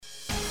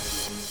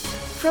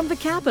From the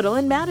Capitol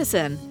in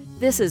Madison,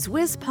 this is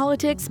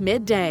WisPolitics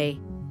Midday.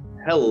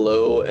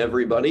 Hello,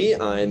 everybody.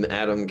 I'm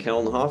Adam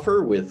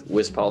Kelnhofer with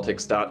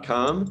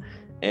WisPolitics.com,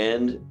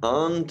 and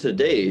on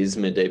today's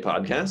Midday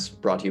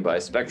podcast, brought to you by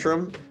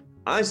Spectrum,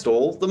 I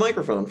stole the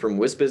microphone from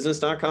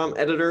WisBusiness.com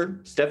editor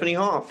Stephanie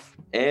Hoff,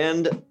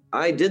 and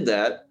I did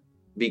that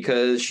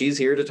because she's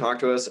here to talk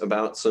to us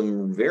about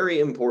some very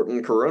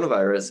important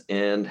coronavirus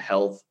and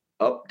health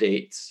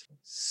updates.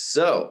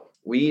 So,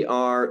 we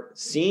are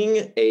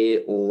seeing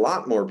a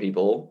lot more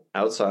people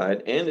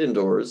outside and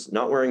indoors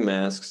not wearing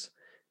masks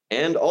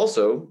and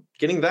also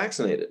getting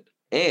vaccinated.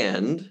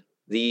 And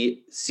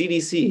the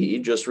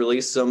CDC just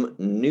released some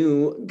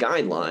new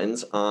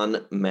guidelines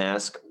on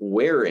mask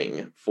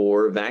wearing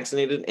for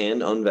vaccinated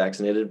and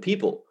unvaccinated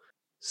people.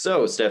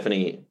 So,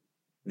 Stephanie,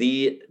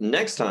 the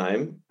next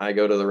time I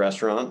go to the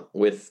restaurant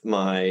with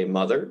my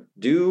mother,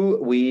 do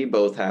we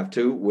both have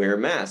to wear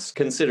masks,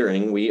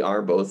 considering we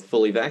are both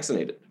fully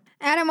vaccinated?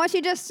 Adam, what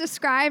you just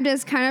described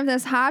is kind of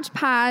this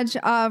hodgepodge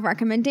of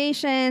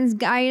recommendations,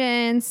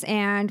 guidance,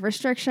 and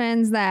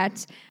restrictions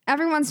that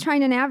everyone's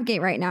trying to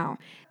navigate right now.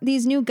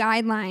 These new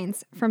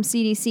guidelines from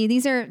CDC,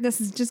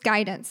 this is just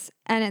guidance.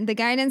 And the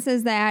guidance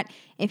is that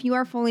if you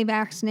are fully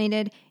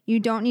vaccinated, you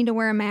don't need to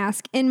wear a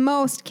mask in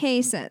most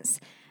cases.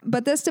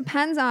 But this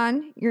depends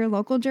on your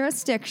local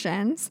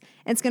jurisdictions.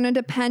 It's going to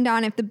depend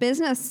on if the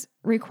business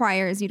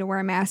requires you to wear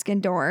a mask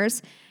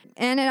indoors.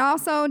 And it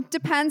also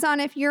depends on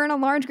if you're in a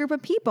large group of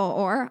people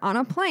or on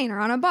a plane or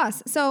on a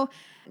bus. So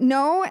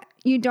no,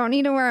 you don't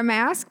need to wear a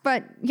mask,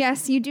 but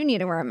yes, you do need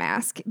to wear a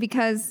mask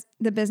because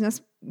the business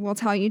will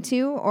tell you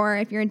to, or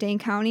if you're in Dane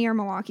County or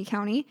Milwaukee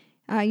County,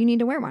 you need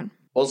to wear one.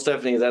 Well,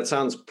 Stephanie, that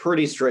sounds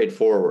pretty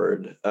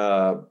straightforward.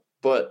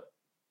 But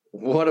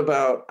what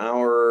about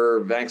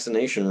our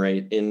vaccination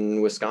rate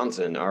in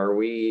Wisconsin? Are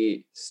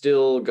we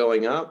still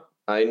going up?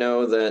 I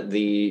know that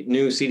the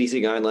new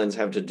CDC guidelines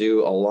have to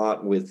do a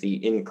lot with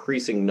the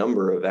increasing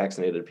number of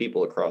vaccinated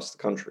people across the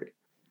country.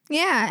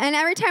 Yeah, and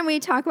every time we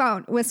talk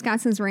about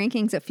Wisconsin's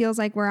rankings, it feels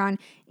like we're on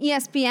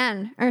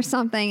ESPN or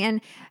something. And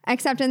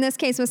except in this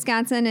case,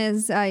 Wisconsin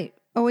is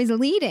always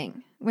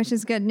leading, which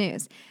is good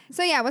news.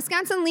 So yeah,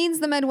 Wisconsin leads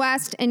the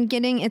Midwest in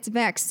getting its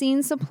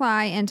vaccine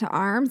supply into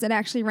arms. It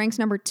actually ranks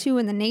number 2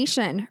 in the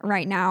nation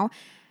right now.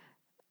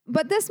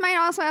 But this might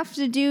also have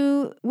to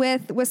do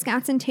with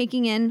Wisconsin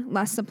taking in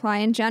less supply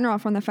in general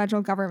from the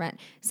federal government.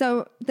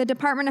 So the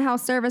Department of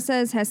Health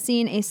Services has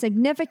seen a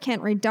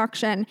significant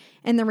reduction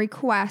in the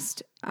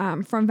request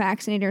from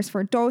vaccinators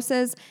for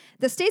doses.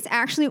 The state's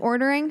actually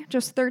ordering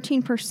just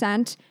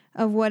 13%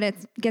 of what it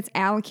gets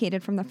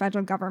allocated from the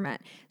federal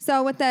government.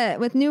 So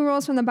with new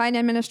rules from the Biden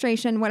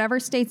administration, whatever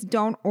states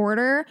don't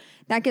order,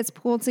 that gets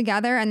pulled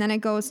together, and then it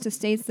goes to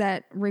states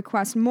that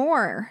request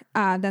more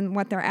than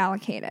what they're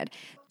allocated.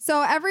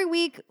 So every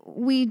week,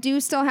 we do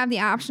still have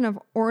the option of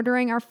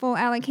ordering our full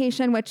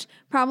allocation, which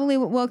probably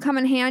will come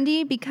in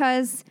handy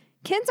because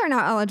kids are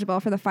not eligible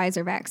for the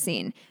Pfizer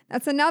vaccine.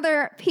 That's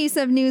another piece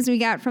of news we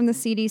got from the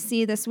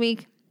CDC this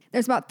week.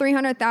 There's about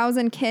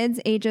 300,000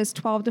 kids ages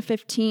 12 to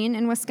 15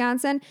 in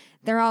Wisconsin.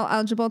 They're all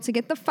eligible to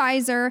get the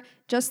Pfizer,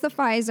 just the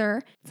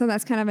Pfizer. So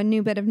that's kind of a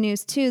new bit of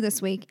news too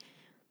this week.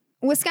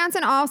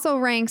 Wisconsin also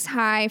ranks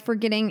high for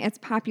getting its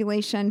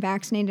population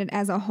vaccinated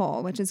as a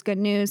whole, which is good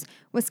news.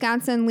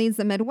 Wisconsin leads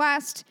the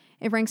Midwest.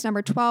 It ranks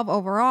number 12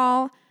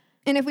 overall.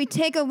 And if we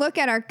take a look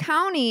at our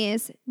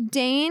counties,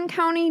 Dane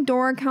County,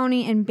 Door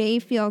County, and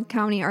Bayfield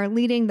County are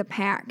leading the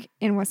pack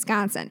in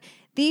Wisconsin.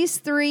 These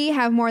three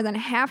have more than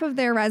half of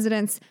their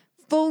residents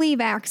fully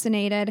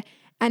vaccinated,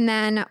 and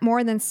then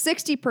more than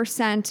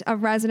 60%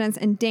 of residents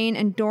in Dane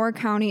and Door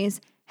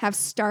counties have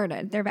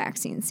started their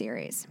vaccine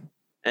series.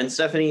 And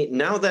Stephanie,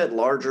 now that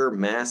larger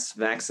mass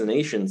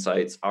vaccination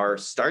sites are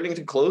starting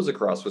to close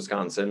across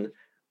Wisconsin,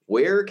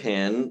 where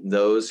can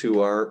those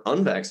who are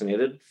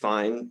unvaccinated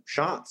find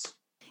shots?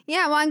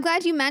 Yeah, well, I'm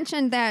glad you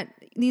mentioned that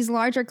these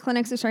larger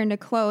clinics are starting to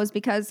close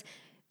because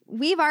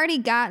we've already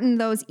gotten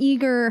those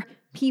eager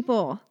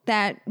people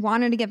that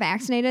wanted to get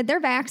vaccinated. They're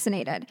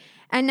vaccinated.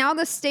 And now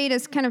the state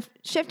is kind of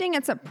shifting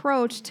its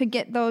approach to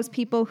get those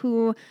people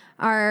who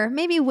are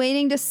maybe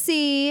waiting to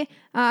see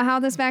how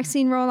this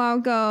vaccine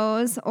rollout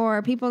goes,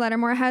 or people that are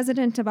more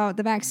hesitant about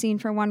the vaccine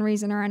for one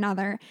reason or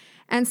another.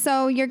 And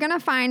so you're going to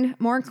find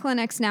more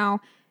clinics now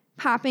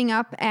popping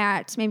up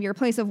at maybe your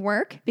place of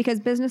work because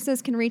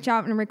businesses can reach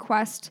out and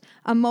request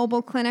a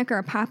mobile clinic or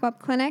a pop-up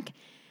clinic.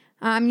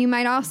 You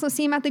might also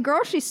see them at the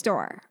grocery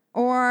store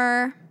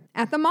or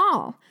at the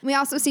mall. We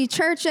also see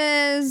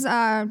churches,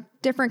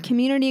 different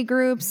community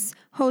groups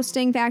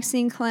hosting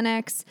vaccine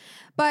clinics.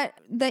 But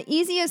the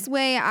easiest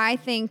way, I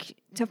think,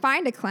 to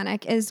find a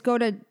clinic is go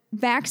to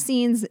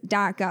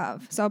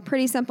vaccines.gov. So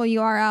pretty simple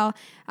URL.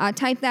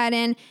 Type that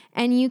in,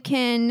 and you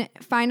can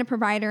find a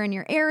provider in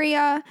your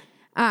area.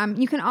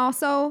 You can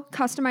also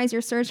customize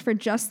your search for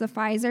just the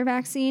Pfizer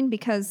vaccine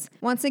because,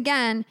 once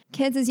again,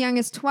 kids as young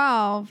as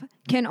 12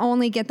 can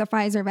only get the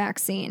Pfizer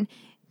vaccine.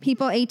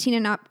 People 18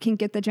 and up can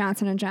get the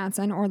Johnson &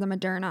 Johnson or the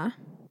Moderna.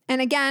 And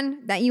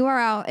again, that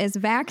URL is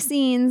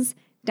vaccines.gov.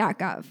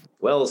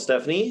 Well,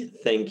 Stephanie,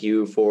 thank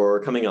you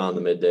for coming on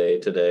the Midday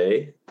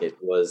today. It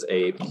was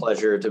a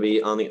pleasure to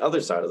be on the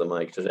other side of the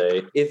mic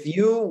today. If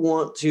you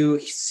want to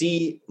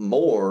see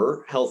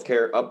more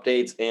healthcare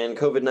updates and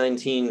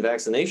COVID-19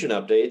 vaccination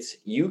updates,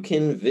 you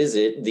can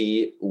visit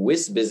the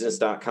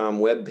wisbusiness.com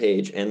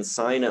webpage and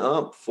sign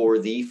up for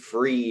the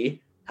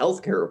free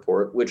healthcare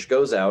report, which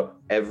goes out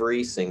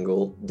every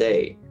single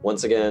day.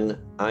 Once again,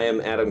 I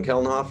am Adam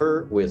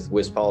Kellenhofer with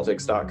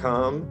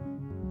wispolitics.com.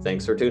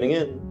 Thanks for tuning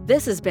in.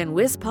 This has been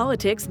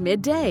WisPolitics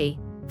Midday.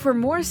 For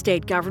more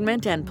state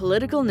government and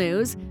political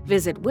news,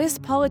 visit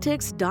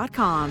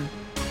wispolitics.com.